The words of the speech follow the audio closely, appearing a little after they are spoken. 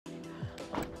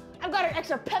an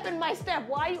extra pep in my step.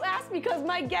 Why, you ask? Because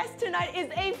my guest tonight is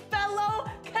a fellow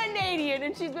Canadian,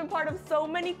 and she's been part of so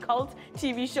many cult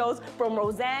TV shows, from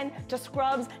Roseanne to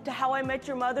Scrubs to How I Met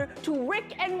Your Mother to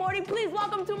Rick and Morty. Please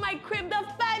welcome to my crib the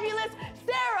fabulous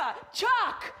Sarah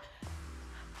Chalke.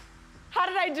 How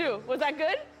did I do? Was that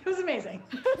good? It was amazing.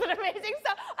 Was it amazing?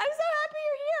 So I'm so happy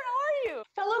you're here. How are you?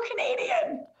 Fellow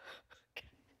Canadian.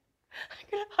 I'm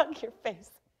gonna hug your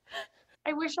face.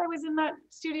 I wish I was in that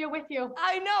studio with you.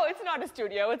 I know, it's not a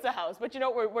studio, it's a house. But you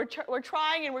know, we're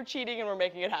trying and we're cheating and we're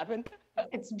making it happen.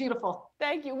 It's beautiful.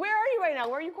 Tink you. Where are you right now?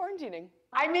 Where are you quarantining?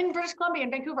 I'm in British Columbia,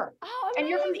 in Vancouver. Oh, amazing. And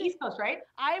you're from the East Coast, right?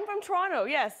 I'm from Toronto,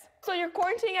 yes. So you're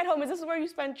quarantining at home. Is this where you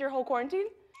spent your whole quarantine?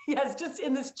 Yes, just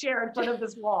in this chair in front of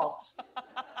this wall.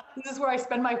 This is where I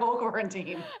spend my whole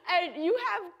quarantine. And you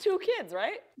have 2 kids,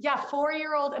 right? Yeah,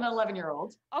 4-year-old and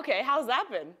 11-year-old. Okay, how's that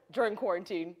been during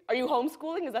quarantine? Are you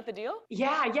homeschooling? Is that the deal?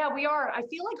 Yeah, we are. I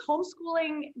feel like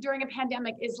homeschooling during a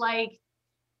pandemic is like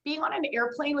being on an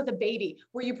airplane with a baby,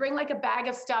 where you bring like a bag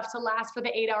of stuff to last for the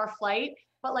 8-hour flight,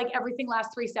 but like everything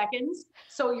lasts 3 seconds.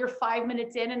 So you're 5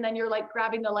 minutes in and then you're like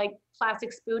grabbing the like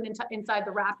plastic spoon inside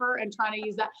the wrapper and trying to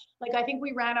use that. Like, I think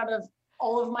we ran out of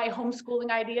all of my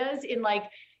homeschooling ideas in like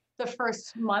the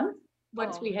first month.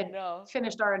 Once we had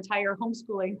finished our entire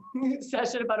homeschooling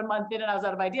session about a month in and I was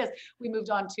out of ideas, we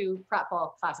moved on to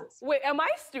pratfall classes. Wait, am I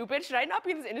stupid? Should I not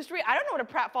be in this industry? I don't know what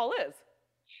a pratfall is.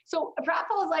 So a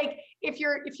pratfall is like if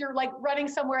you're like running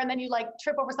somewhere and then you like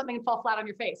trip over something and fall flat on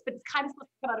your face, but it's kind of supposed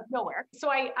to come out of nowhere.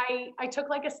 So I took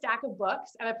like a stack of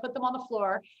books and I put them on the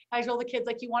floor. I told the kids,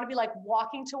 like, you want to be like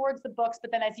walking towards the books,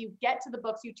 but then as you get to the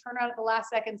books, you turn around at the last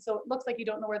second, so it looks like you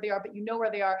don't know where they are, but you know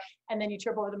where they are, and then you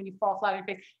trip over them and you fall flat on your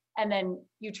face, and then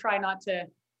you try not to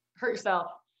hurt yourself.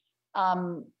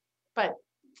 But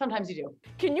sometimes you do.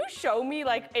 Can you show me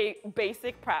like a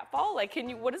basic pratfall? Like,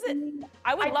 what is it?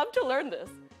 I would love to learn this.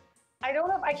 I don't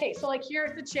know. Okay, so like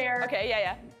here's the chair. Okay,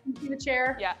 yeah. You see the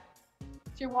chair? Yeah. So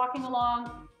you're walking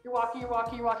along, you're walking,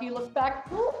 you look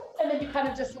back, and then you kind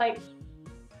of just like,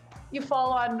 you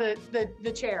fall on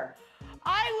the chair.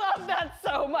 I love that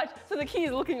so much. So the key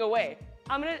is looking away.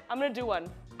 I'm gonna do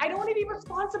one. I don't want to be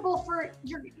responsible for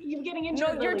you getting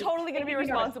injured. No, you're totally gonna be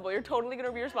responsible. You're totally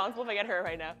gonna be responsible if I get hurt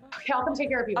right now. Okay, I'll come take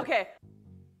care of you. Okay.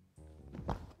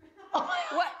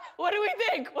 What do we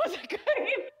think? Was it good?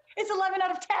 It's 11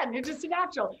 out of 10. It's just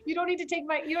natural. You don't need to take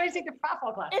the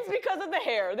pratfall class. It's because of the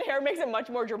hair. The hair makes it much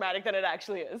more dramatic than it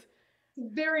actually is.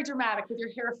 Very dramatic with your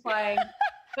hair flying.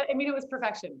 But I mean, it was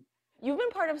perfection. You've been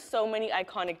part of so many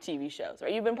iconic TV shows,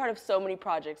 right? You've been part of so many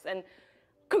projects, and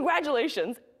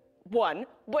congratulations, 1.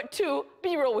 But 2,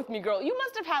 be real with me, girl. You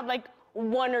must have had like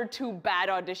 1 or 2 bad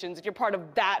auditions if you're part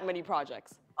of that many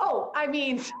projects. Oh, I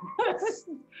mean,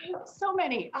 so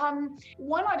many.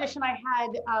 One audition I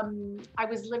had, I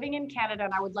was living in Canada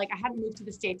and I hadn't moved to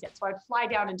the States yet. So I'd fly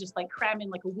down and just like cram in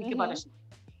like a week of auditions.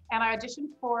 And I auditioned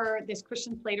for this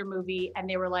Christian Slater movie and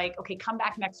they were like, okay, come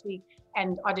back next week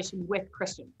and audition with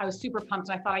Christian. I was super pumped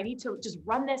and I thought, I need to just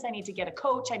run this. I need to get a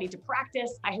coach. I need to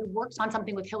practice. I had worked on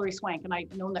something with Hillary Swank and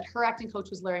I'd known that her acting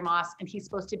coach was Larry Moss and he's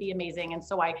supposed to be amazing. And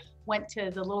so I went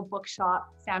to the little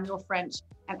bookshop, Samuel French,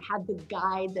 and had the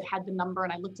guide that had the number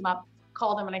and I looked him up,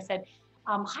 called him and I said,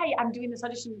 hi, I'm doing this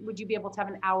audition. Would you be able to have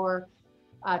an hour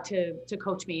to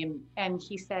coach me? And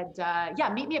he said, yeah,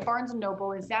 meet me at Barnes &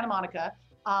 Noble in Santa Monica,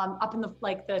 up in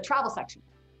the travel section.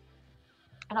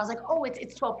 And I was like, oh,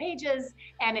 it's 12 pages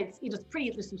and it's pretty,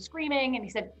 there's some screaming. And he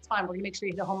said, it's fine, we're gonna make sure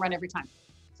you hit a home run every time.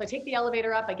 So I take the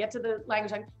elevator up, I get to the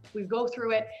language, we go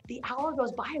through it. The hour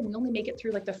goes by and we only make it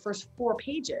through like the first 4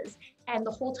 pages. And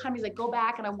the whole time he's like, go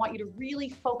back and I want you to really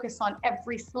focus on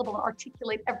every syllable and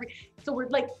articulate so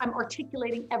I'm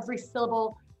articulating every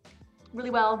syllable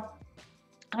really well.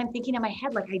 And I'm thinking in my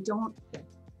head, like, I don't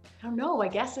know, I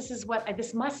guess this is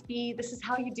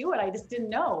how you do it. I just didn't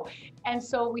know. And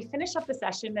so we finished up the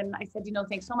session and I said,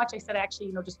 thanks so much. I said,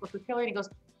 actually, just work with Hillary. And he goes,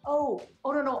 oh,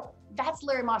 no, that's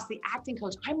Larry Moss, the acting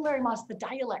coach. I'm Larry Moss, the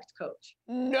dialect coach.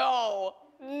 No.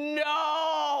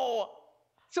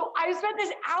 So I spent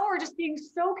this hour just being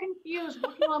so confused,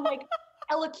 working on like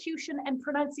elocution and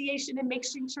pronunciation and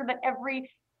making sure that every,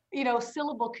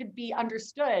 syllable could be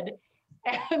understood.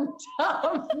 And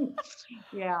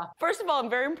yeah. First of all, I'm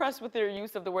very impressed with your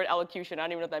use of the word elocution. I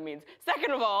don't even know what that means. Second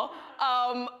of all,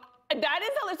 that is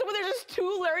hilarious. So there's just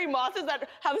 2 Larry Mosses that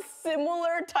have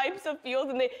similar types of feels,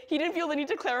 and he didn't feel the need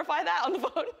to clarify that on the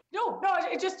phone? No,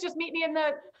 just meet me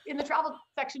in the travel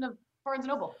section of Barnes &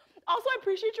 Noble. Also, I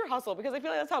appreciate your hustle because I feel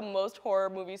like that's how most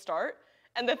horror movies start.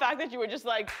 And the fact that you were just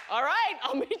like, all right,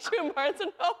 I'll meet you in Barnes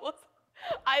 & Noble.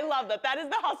 I love that. That is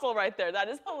the hustle right there. That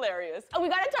is hilarious. And we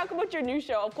got to talk about your new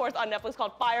show, of course, on Netflix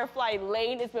called Firefly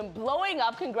Lane. It's been blowing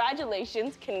up.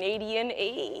 Congratulations, Canadian.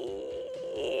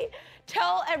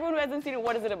 Tell everyone who hasn't seen it,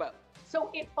 what is it about? So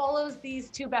it follows these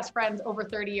two best friends over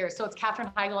 30 years. So it's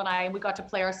Katherine Heigl and I, and we got to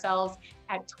play ourselves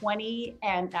at 20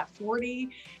 and at 40.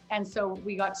 And so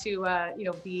we got to,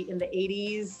 be in the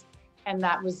 80s. And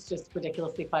that was just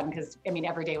ridiculously fun because, I mean,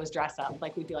 every day was dress up.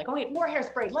 Like we'd be like, oh wait, more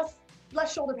hairspray,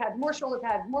 less shoulder pads,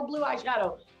 more blue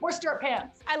eyeshadow, more stirrup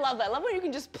pants. I love that. I love when you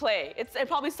can just play. It's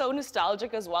probably so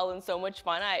nostalgic as well and so much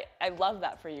fun. I love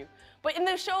that for you. But in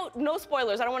the show, no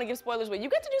spoilers. I don't want to give spoilers away. You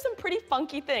get to do some pretty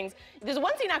funky things. There's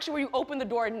one scene actually where you open the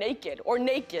door naked,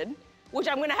 which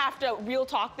I'm gonna have to real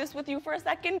talk this with you for a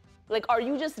second. Like, are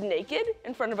you just naked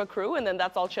in front of a crew and then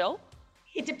that's all chill?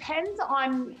 It depends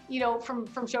on,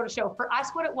 from show to show. For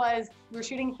us, what it was, we were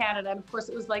shooting in Canada, and of course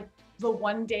it was like the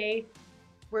one day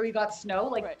where we got snow.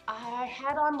 Like right. I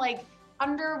had on like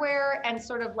underwear and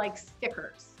sort of like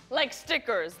stickers. Like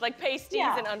stickers, like pasties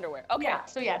and underwear. Okay. Yeah.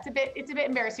 So yeah, it's a bit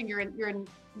embarrassing. You're in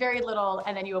very little,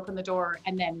 and then you open the door,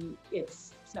 and then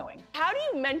it's snowing. How do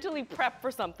you mentally prep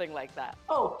for something like that?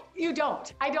 Oh, you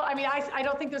don't. I don't. I mean, I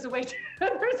don't think there's a way to.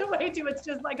 There's a way to. It's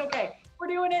just like, okay, we're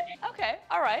doing it. Okay.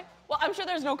 All right. Well, I'm sure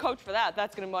there's no coach for that.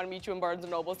 That's gonna want to meet you in Barnes &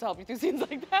 Noble to help you through scenes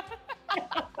like that.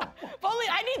 If only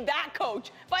I need that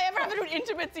coach. If I ever have to do an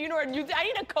intimate scene or a new, I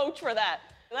need a coach for that.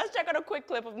 Let's check out a quick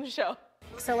clip of the show.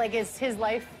 So, like, is his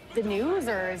life the news,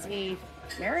 or is he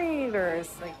married, or is,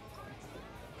 like,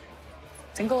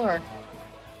 single, or?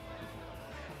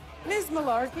 Ms.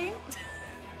 Malarkey,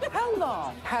 how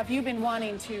long have you been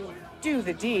wanting to do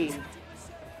the deed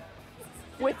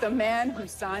with the man who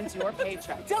signs your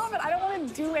paycheck? Damn it, I don't want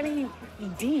to do any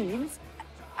deeds.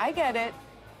 I get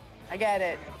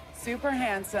it. Super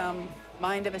handsome,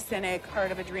 mind of a cynic,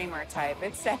 heart of a dreamer type.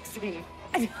 It's sexy.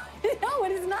 No,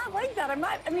 it is not like that.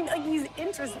 Like, he's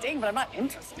interesting, but I'm not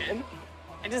interested.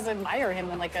 I just admire him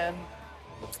in like a,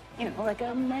 like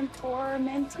a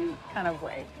mentor-mentee kind of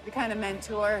way. The kind of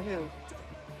mentor who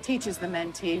teaches the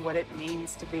mentee what it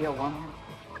means to be a woman.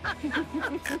 Oh,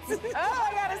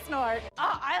 I gotta snort.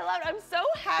 Oh, I love it. I'm so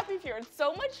happy for you. It's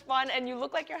so much fun, and you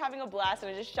look like you're having a blast,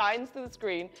 and it just shines through the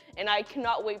screen, and I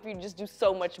cannot wait for you to just do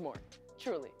so much more.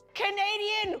 Truly.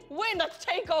 Canadian win, let's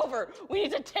take over. We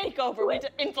need to take over, we need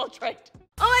to infiltrate.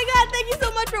 Oh my God, thank you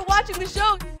so much for watching the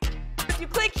show. If you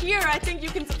click here, I think you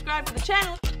can subscribe to the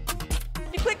channel.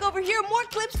 If you click over here, more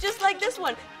clips just like this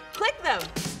one. Click them.